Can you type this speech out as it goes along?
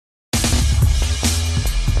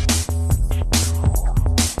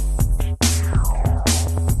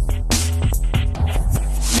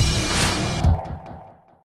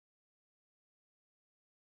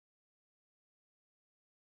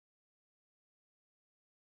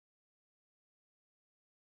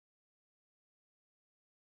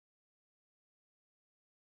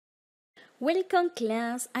Welcome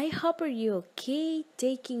class, I hope you're okay,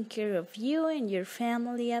 taking care of you and your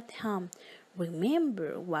family at home.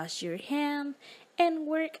 Remember, wash your hands and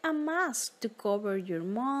wear a mask to cover your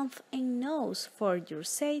mouth and nose for your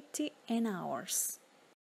safety and ours.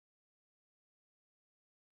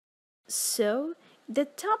 So, the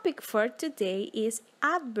topic for today is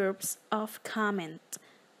adverbs of comment.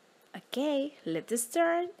 Okay, let's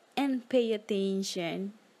start and pay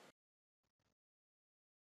attention.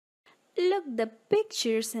 Look the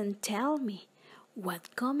pictures and tell me,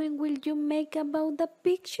 what comment will you make about the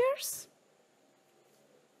pictures?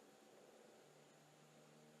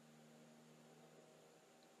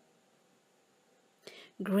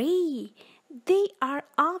 Great! They are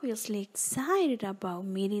obviously excited about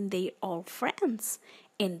meeting their old friends,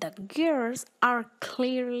 and the girls are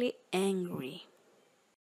clearly angry.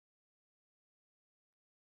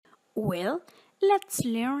 Well, let's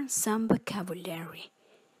learn some vocabulary.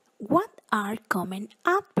 What are common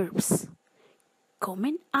adverbs?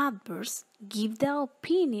 Common adverbs give the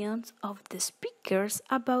opinions of the speakers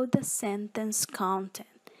about the sentence content.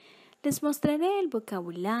 Les mostraré el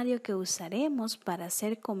vocabulario que usaremos para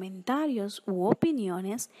hacer comentarios u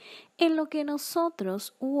opiniones en lo que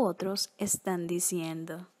nosotros u otros están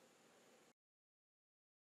diciendo.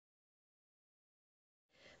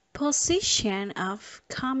 Position of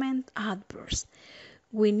comment adverbs.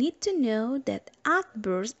 We need to know that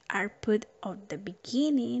adverbs are put at the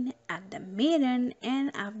beginning, at the middle,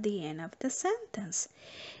 and at the end of the sentence.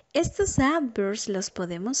 Estos adverbs los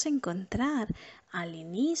podemos encontrar al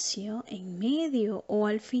inicio, en medio o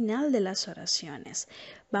al final de las oraciones.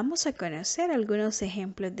 Vamos a conocer algunos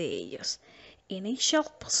ejemplos de ellos. Initial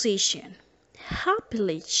position.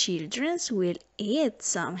 Happily children will eat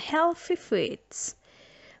some healthy foods.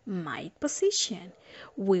 Middle position.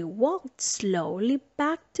 We walked slowly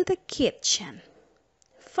back to the kitchen.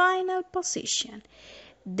 Final position.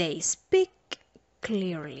 They speak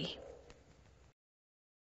clearly.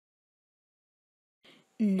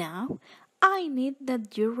 Now, I need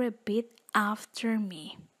that you repeat after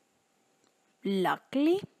me.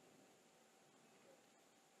 Luckily,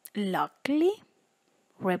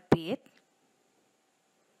 repeat.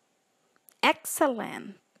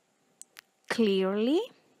 Excellent, clearly,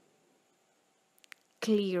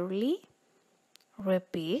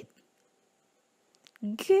 repeat.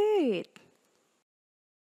 Good.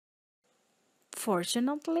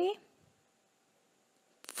 Fortunately,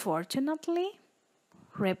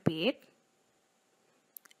 repeat.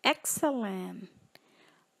 Excellent.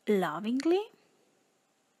 Lovingly,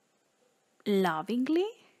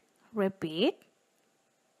 repeat.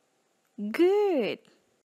 Good.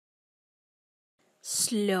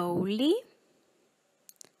 Slowly,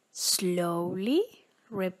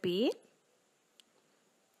 repeat.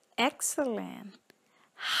 Excellent.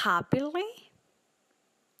 Happily,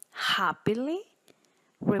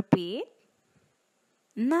 repeat.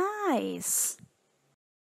 Nice.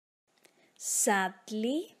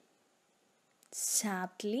 Sadly,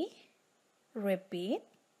 repeat.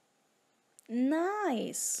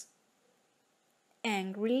 Nice.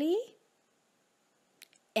 Angrily,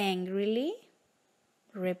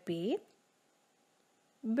 repeat.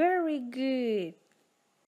 Very good.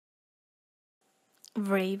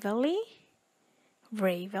 Bravely,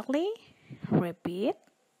 repeat.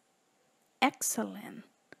 Excellent.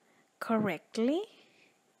 Correctly,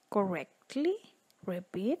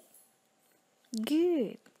 repeat.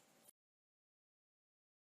 Good.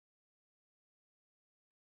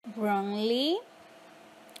 Wrongly,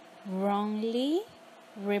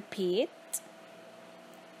 repeat.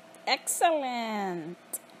 Excellent.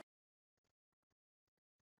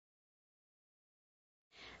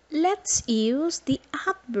 Let's use the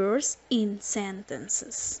adverbs in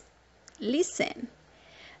sentences. Listen.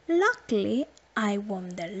 Luckily, I won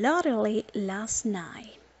the lottery last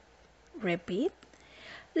night. Repeat.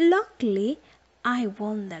 Luckily, I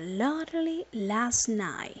won the lottery last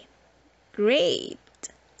night. Great.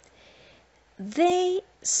 They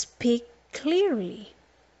speak clearly.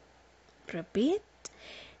 Repeat.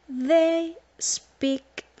 They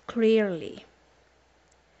speak clearly.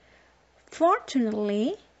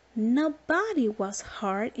 Fortunately, nobody was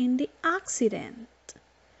hurt in the accident.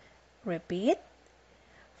 Repeat.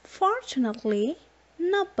 Fortunately,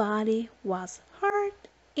 nobody was hurt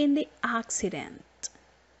in the accident.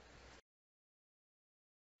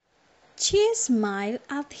 She smiled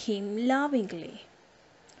at him lovingly.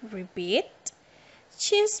 Repeat.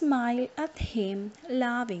 She smiled at him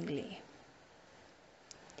lovingly.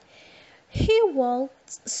 He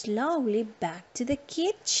walked slowly back to the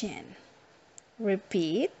kitchen.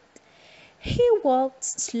 Repeat. He walked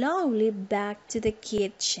slowly back to the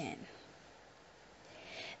kitchen.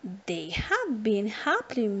 They have been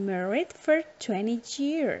happily married for 20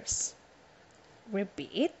 years.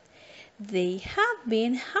 Repeat. They have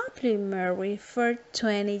been happily married for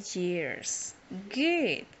 20 years.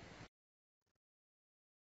 Good.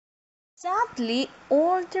 Sadly,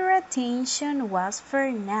 all their attention was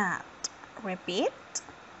for Nat. Repeat.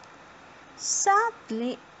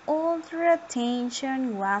 Sadly, all their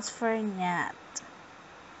attention was for Nat.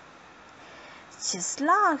 She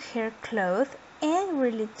slugged her clothes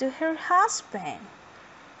angrily to her husband.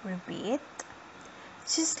 Repeat.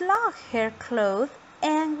 She slugged her clothes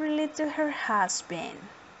angrily to her husband.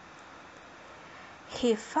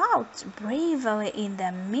 He fought bravely in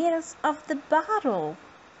the midst of the battle.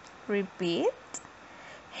 Repeat.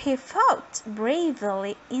 He fought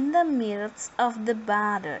bravely in the midst of the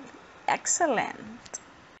battle. Excellent.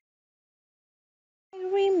 I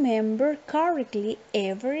remember correctly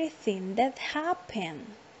everything that happened.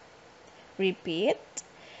 Repeat.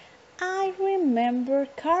 I remember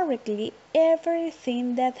correctly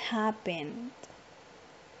everything that happened.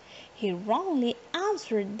 He wrongly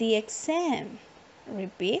answered the exam.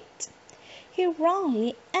 Repeat. He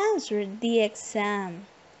wrongly answered the exam.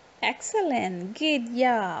 Excellent. Good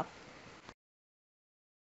job.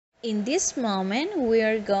 In this moment, we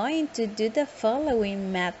are going to do the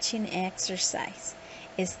following matching exercise.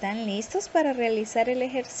 ¿Están listos para realizar el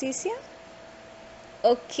ejercicio?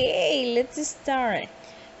 Okay, let's start.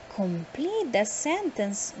 Complete the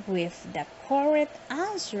sentence with the correct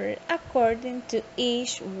answer according to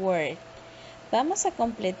each word. Vamos a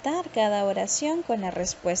completar cada oración con la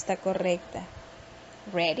respuesta correcta.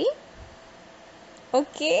 Ready?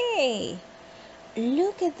 Okay.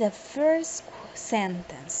 Look at the first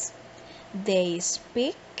sentence. They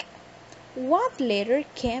speak. What letter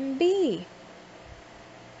can be?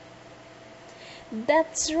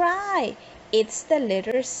 That's right. It's the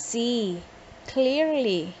letter C.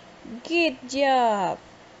 Clearly. Good job.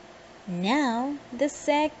 Now the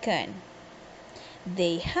second.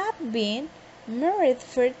 They have been married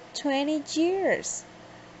for 20 years.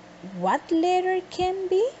 What letter can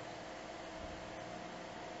be?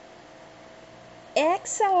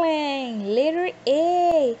 Excellent! Letter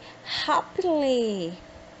A. Happily.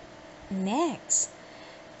 Next,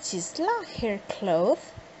 she slugged her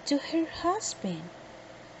clothes to her husband.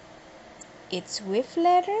 It's with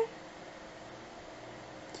letter?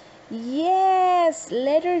 Yes,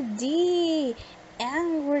 letter D.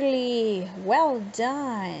 Angrily. Well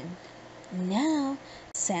done. Now,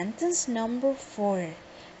 sentence number 4.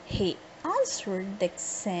 He answered the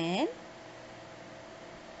exam.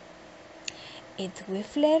 It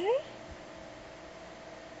with letter?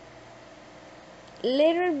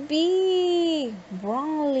 Letter B.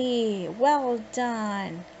 Wrongly. Well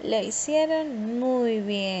done. Lo hicieron muy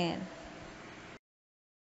bien.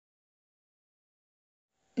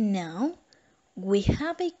 Now, we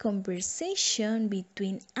have a conversation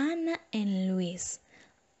between Ana and Luis.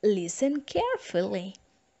 Listen carefully.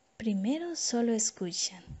 Primero solo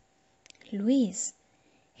escuchan. Luis.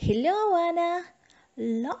 Hello, Ana.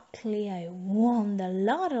 Luckily, I won the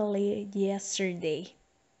lottery yesterday.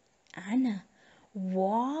 Anna.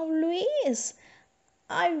 Wow, Luis.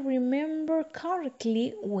 I remember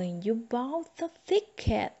correctly when you bought the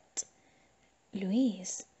ticket.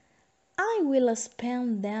 Luis. I will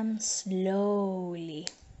spend them slowly.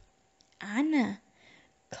 Anna.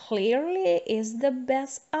 Clearly is the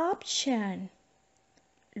best option.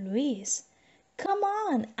 Luis. Come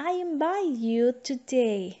on, I invite you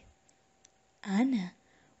today. Ana.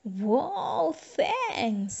 Wow,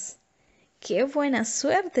 thanks. Qué buena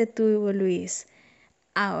suerte tuvo Luis.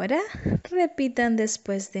 Ahora repitan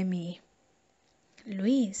después de mí.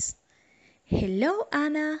 Luis. Hello,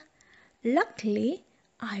 Ana. Luckily,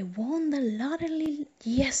 I won the lottery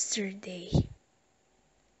yesterday.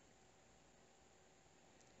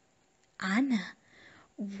 Ana.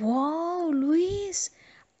 Wow, Luis.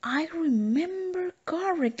 I remember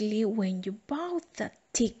correctly when you bought the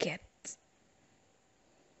ticket.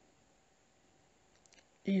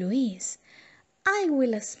 Luis. I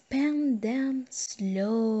will spend them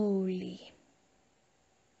slowly.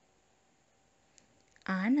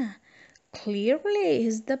 Ana. Clearly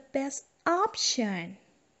is the best option.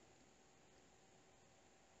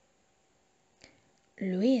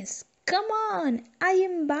 Luis. Come on, I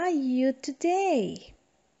invite you today.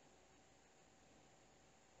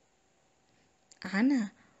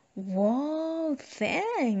 Ana. Wow,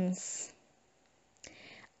 thanks.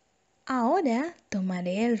 Ahora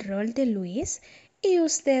tomaré el rol de Luis y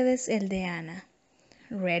ustedes el de Ana.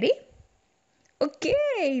 Ready?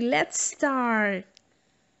 Okay, let's start.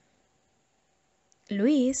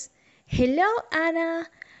 Luis. Hello, Ana.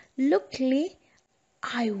 Luckily,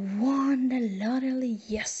 I won the lottery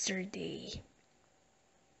yesterday.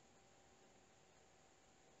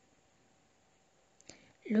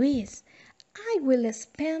 Luis, I will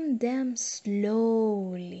spend them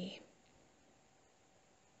slowly.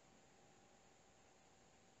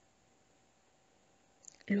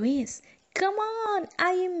 Luis, come on,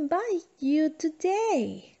 I invite you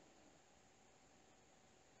today.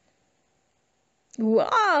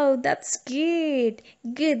 Wow, that's good.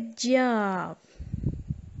 Good job.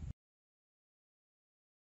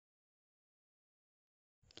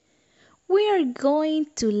 We are going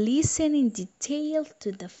to listen in detail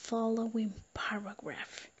to the following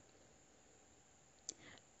paragraph.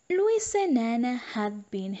 Luis and Anna had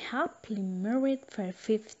been happily married for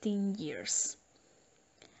 15 years.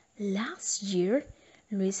 Last year,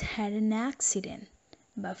 Luis had an accident,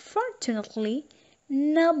 but fortunately,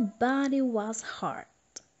 nobody was hurt.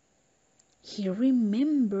 He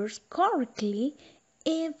remembers correctly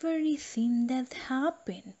everything that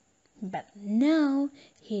happened, but now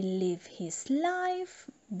he lives his life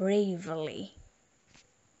bravely.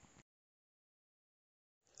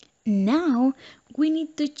 Now we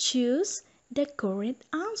need to choose the correct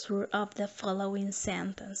answer of the following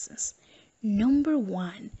sentences. Number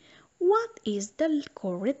 1. What is the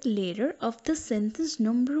correct letter of the sentence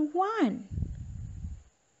number 1?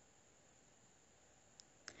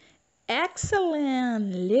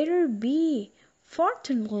 Excellent! Letter B.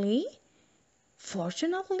 Fortunately,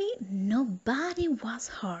 nobody was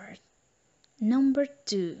hurt. Number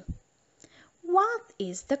 2. What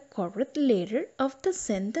is the correct letter of the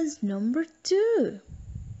sentence number 2?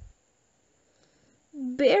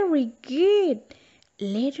 Very good.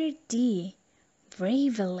 Letter D.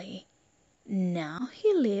 Bravely. Now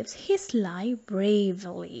he lives his life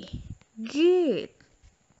bravely. Good.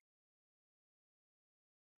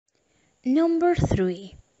 Number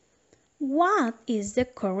 3. What is the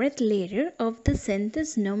correct letter of the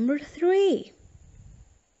sentence number 3?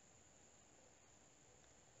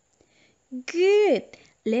 Good.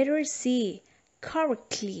 Letter C.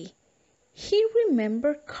 Correctly. He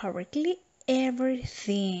remembered correctly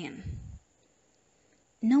everything.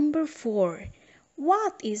 Number 4.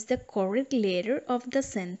 What is the correct letter of the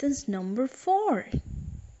sentence number 4?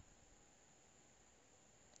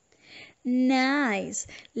 Nice.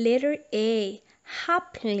 Letter A.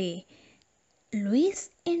 Happily.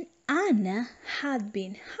 Luis and Anna had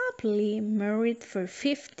been happily married for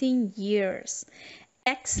 15 years.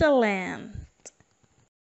 Excellent.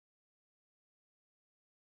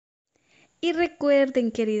 Y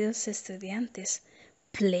recuerden, queridos estudiantes,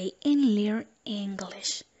 play and learn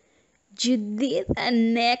English. You did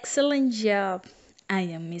an excellent job. I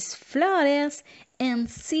am Miss Flores and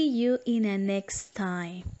see you in the next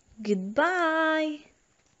time. Goodbye.